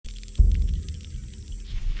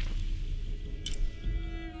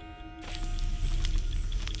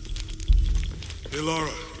Hey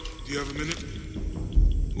Lara, do you have a minute?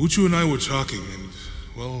 Uchu and I were talking and,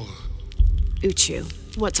 well... Uchu,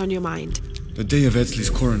 what's on your mind? The day of Etzli's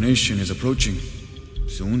coronation is approaching.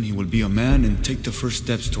 Soon he will be a man and take the first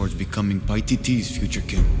steps towards becoming Paititi's future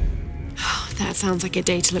king. That sounds like a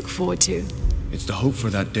day to look forward to. It's the hope for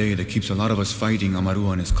that day that keeps a lot of us fighting Amaru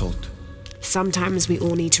and his cult. Sometimes we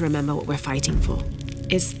all need to remember what we're fighting for.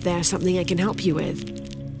 Is there something I can help you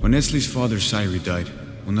with? When Etzli's father Sairi died,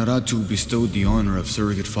 Unaratu bestowed the honor of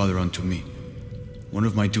surrogate father onto me. One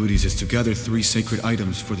of my duties is to gather 3 sacred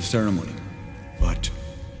items for the ceremony. But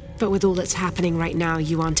with all that's happening right now,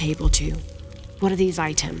 you aren't able to. What are these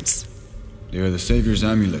items? They are the Savior's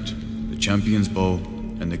amulet, the champion's bow,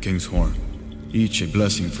 and the king's horn. Each a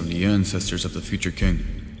blessing from the ancestors of the future king.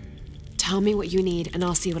 Tell me what you need, and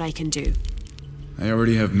I'll see what I can do. I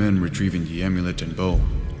already have men retrieving the amulet and bow,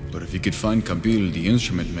 but if you could find Kabil, the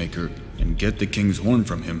instrument maker, and get the king's horn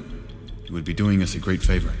from him, you would be doing us a great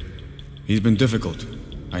favor. He's been difficult.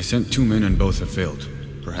 I sent 2 men and both have failed.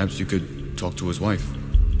 Perhaps you could talk to his wife.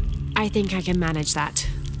 I think I can manage that.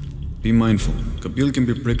 Be mindful. Kabil can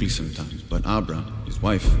be prickly sometimes, but Abra, his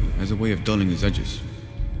wife, has a way of dulling his edges.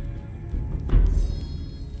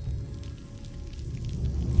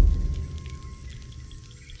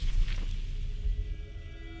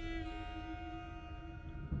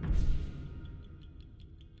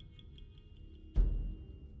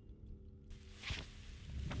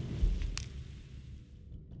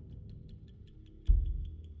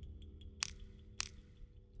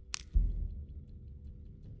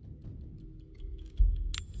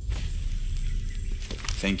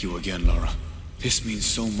 Thank you again, Lara. This means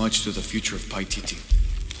so much to the future of Paititi.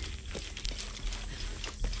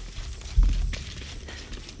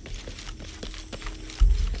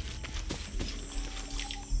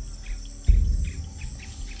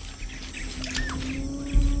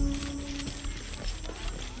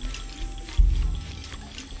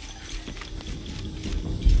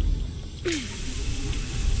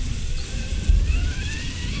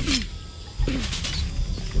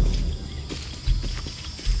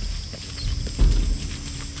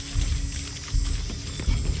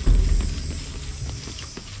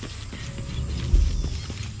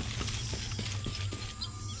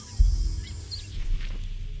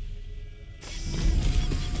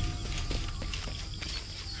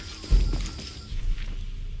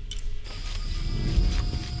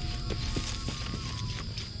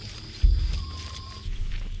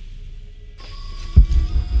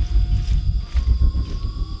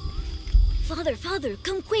 Father,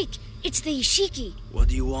 come quick! It's the Ishiki! What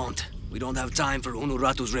do you want? We don't have time for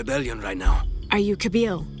Unuratu's rebellion right now. Are you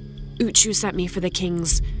Kabil? Uchu sent me for the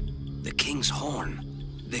king's... The king's horn?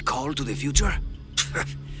 The call to the future?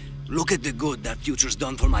 Look at the good that future's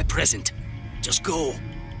done for my present. Just go.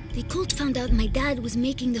 The cult found out my dad was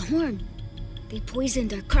making the horn. They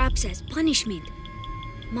poisoned our crops as punishment.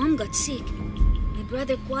 Mom got sick. My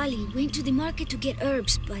brother Kwali went to the market to get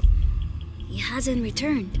herbs, but he hasn't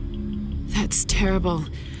returned. That's terrible.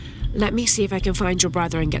 Let me see if I can find your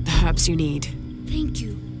brother and get the herbs you need. Thank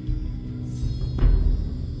you.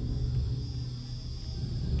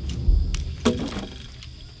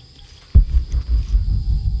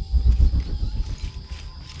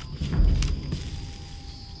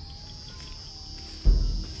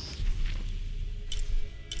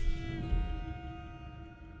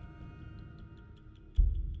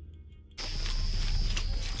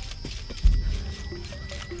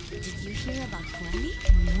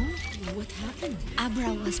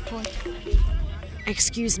 Abra was poor.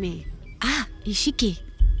 Excuse me. Ah, Ishiki.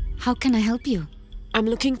 How can I help you? I'm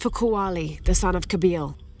looking for Kuali, the son of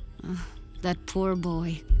Kabil. That poor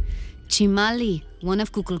boy. Chimali, one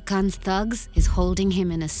of Kukulkan's thugs, is holding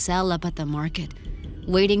him in a cell up at the market,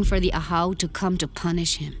 waiting for the Ahau to come to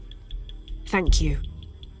punish him. Thank you.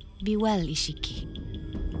 Be well, Ishiki.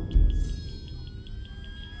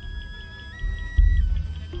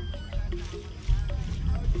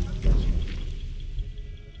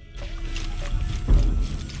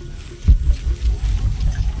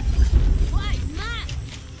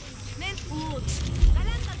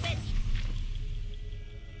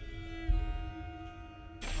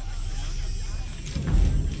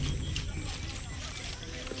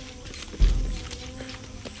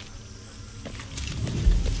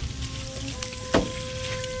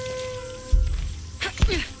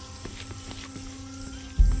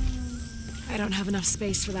 I don't have enough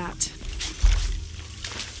space for that.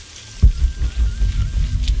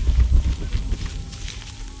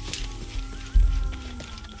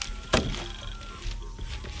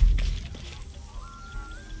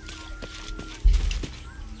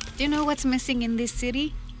 Do you know what's missing in this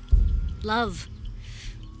city? Love.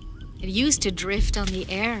 It used to drift on the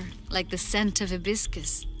air, like the scent of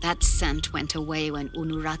hibiscus. That scent went away when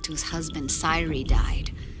Unuratu's husband Sairi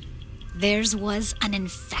died. Theirs was an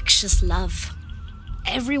infectious love.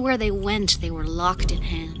 Everywhere they went, they were locked in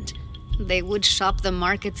hand. They would shop the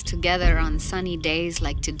markets together on sunny days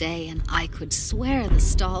like today, and I could swear the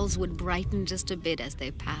stalls would brighten just a bit as they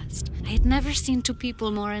passed. I had never seen two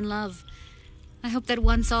people more in love. I hope that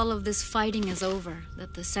once all of this fighting is over,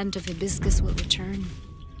 that the scent of hibiscus will return.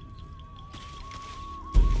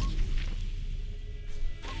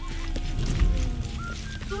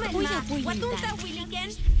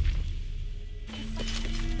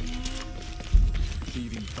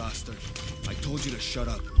 Thieving bastard. I told you to shut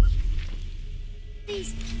up.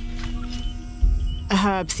 Please. A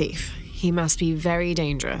herb thief. He must be very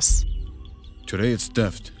dangerous. Today it's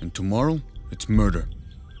theft, and tomorrow it's murder.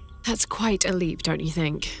 That's quite a leap, don't you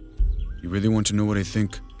think? You really want to know what I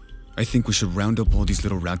think? I think we should round up all these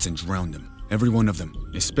little rats and drown them. Every one of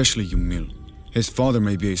them, especially Yumil. His father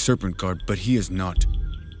may be a serpent guard, but he is not.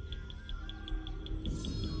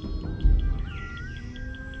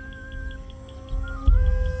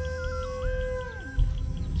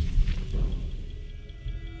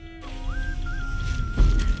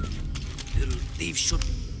 Little thief should...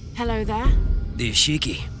 Hello there. The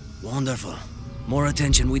Ishiki. Wonderful. More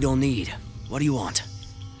attention we don't need. What do you want?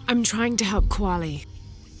 I'm trying to help Kuali.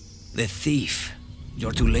 The thief.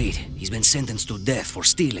 You're too late. He's been sentenced to death for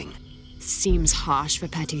stealing. Seems harsh for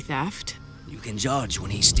petty theft. You can judge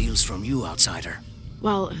when he steals from you, outsider.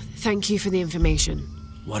 Well, thank you for the information.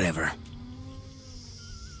 Whatever.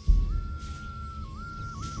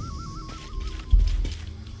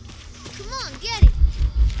 Come on, get it.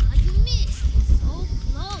 Oh, you missed. So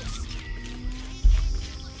close.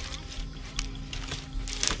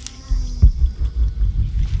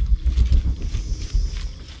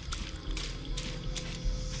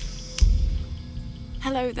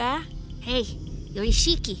 Hello there. Hey, you're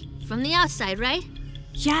Ishiki. From the outside, right?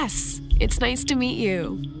 Yes, it's nice to meet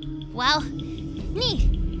you. Well,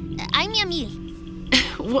 neat. I'm Yamil.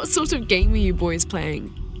 What sort of game are you boys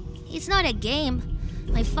playing? It's not a game.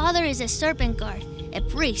 My father is a serpent guard, a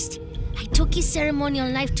priest. I took his ceremonial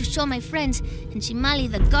knife to show my friends, and Shimali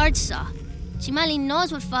the guard saw. Shimali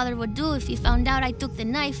knows what father would do if he found out I took the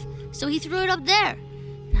knife, so he threw it up there.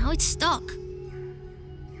 Now it's stuck.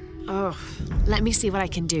 Oh, let me see what I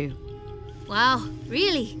can do. Wow,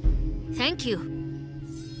 really? Thank you.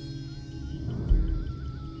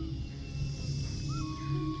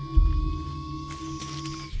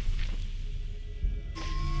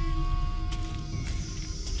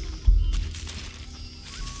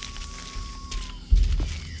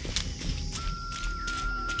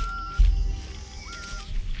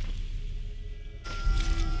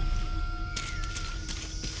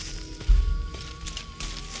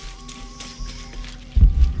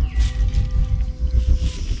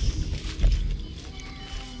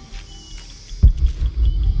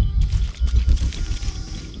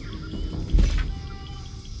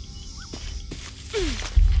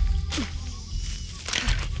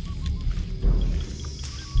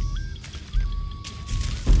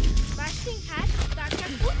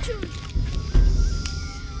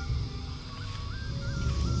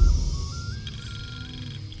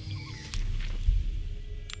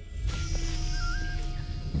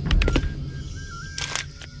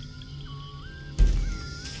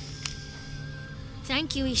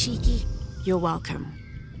 Thank you, Ishiki. You're welcome.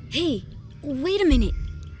 Hey, wait a minute.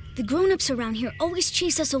 The grown-ups around here always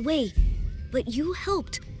chase us away. But you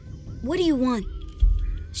helped. What do you want?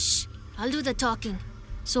 Shh, I'll do the talking.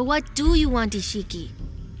 So what do you want, Ishiki?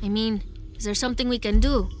 I mean, is there something we can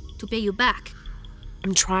do to pay you back?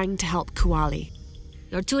 I'm trying to help Kuali.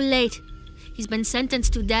 You're too late. He's been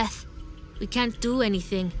sentenced to death. We can't do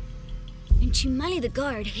anything. And Chimali the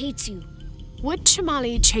guard hates you. Would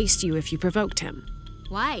Chimali chase you if you provoked him?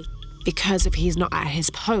 Why? Because if he's not at his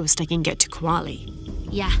post, I can get to Kuali.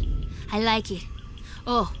 Yeah, I like it.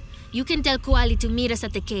 Oh, you can tell Kuali to meet us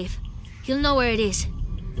at the cave. He'll know where it is.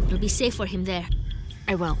 It'll be safe for him there.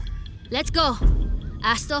 I will. Let's go.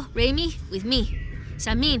 Asto, Raimi, with me.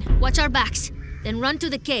 Samin, watch our backs. Then run to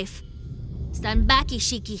the cave. Stand back,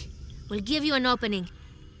 Ishiki. We'll give you an opening.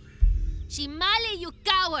 Shimali, you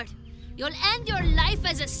coward! You'll end your life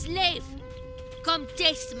as a slave. Come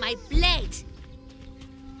taste my blade.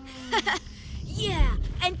 Yeah,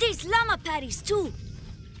 and taste llama patties too.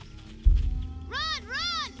 Run,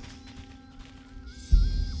 run!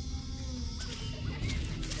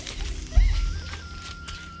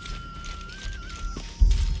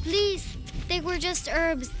 Please, they were just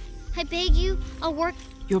herbs. I beg you, I'll work.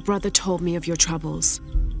 Your brother told me of your troubles.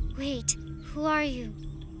 Wait, who are you?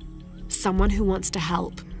 someone who wants to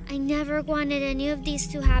help. I never wanted any of this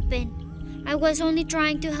to happen. I was only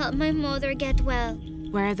trying to help my mother get well.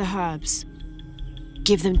 Where are the herbs?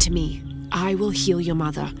 Give them to me. I will heal your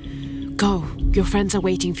mother. Go. Your friends are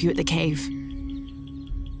waiting for you at the cave.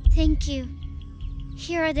 Thank you.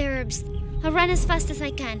 Here are the herbs. I'll run as fast as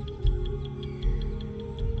I can.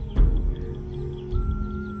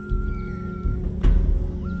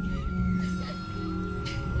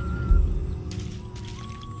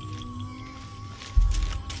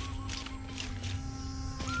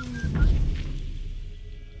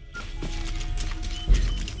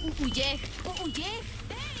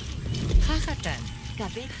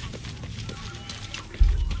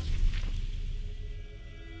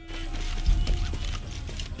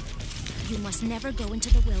 You must never go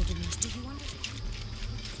into the wilderness, do you understand?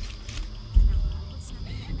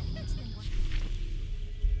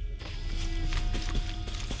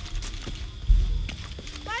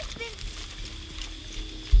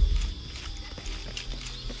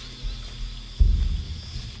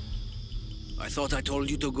 I thought I told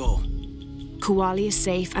you to go. Kuali is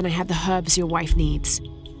safe and I have the herbs your wife needs.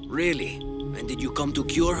 Really? And did you come to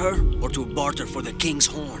cure her, or to barter for the king's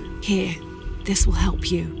horn? Here, this will help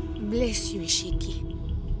you. Bless you,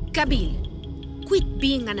 Ishiki. Kabil, quit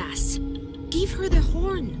being an ass. Give her the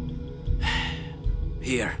horn.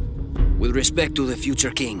 Here, with respect to the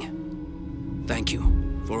future king. Thank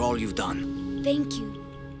you for all you've done. Thank you.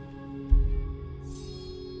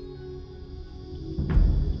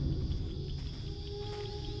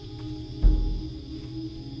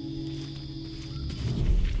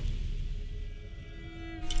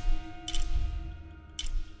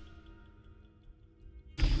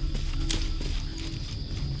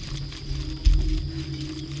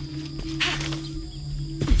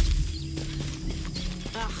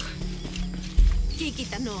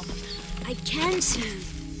 I can see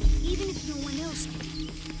you, even if no one else can.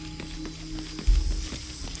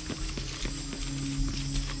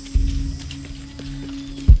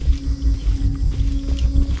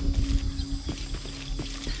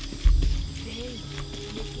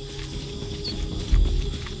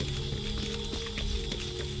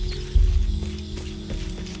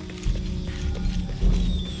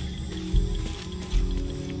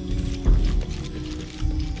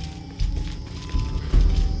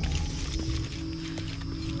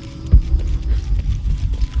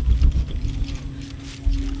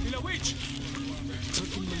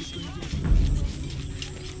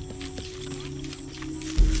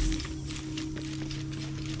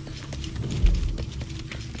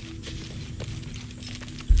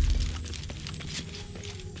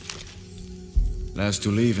 Last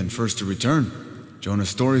to leave and first to return. Jonah's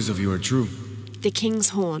stories of you are true. The king's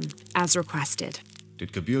horn, as requested.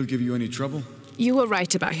 Did Kabil give you any trouble? You were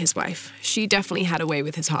right about his wife. She definitely had a way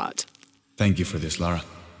with his heart. Thank you for this, Lara.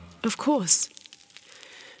 Of course.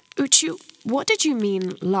 Uchu, what did you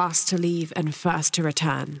mean last to leave and first to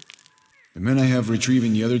return? The men I have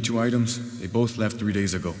retrieving the other two items, they both left 3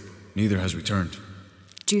 days ago. Neither has returned.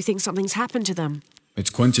 Do you think something's happened to them?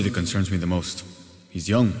 It's Quenti that concerns me the most. He's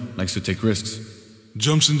young, likes to take risks.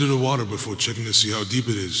 Jumps into the water before checking to see how deep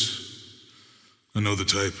it is. I know the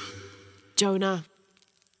type. Jonah.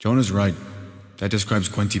 Jonah's right. That describes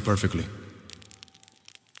Quenti perfectly.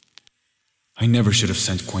 I never should have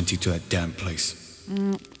sent Quenti to that damn place.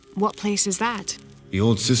 What place is that? The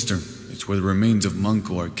old cistern. It's where the remains of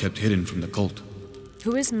Manco are kept hidden from the cult.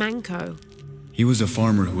 Who is Manco? He was a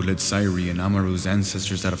farmer who led Sairi and Amaru's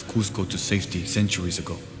ancestors out of Cusco to safety centuries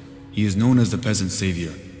ago. He is known as the peasant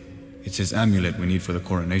savior. It's his amulet we need for the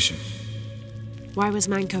coronation. Why was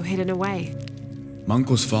Manco hidden away?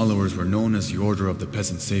 Manco's followers were known as the Order of the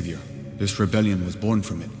Peasant Savior. This rebellion was born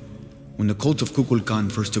from it. When the cult of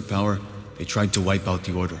Kukulkan first took power, they tried to wipe out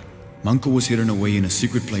the order. Manco was hidden away in a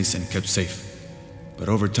secret place and kept safe. But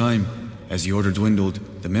over time, as the order dwindled,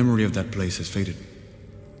 the memory of that place has faded.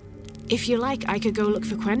 If you like, I could go look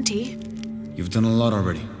for Quenti. You've done a lot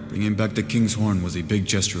already. Bringing back the King's Horn was a big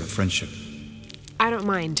gesture of friendship. I don't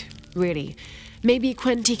mind, really. Maybe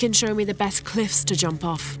Quenti can show me the best cliffs to jump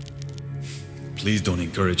off. Please don't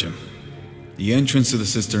encourage him. The entrance to the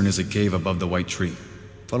cistern is a cave above the white tree.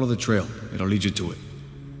 Follow the trail. It'll lead you to it.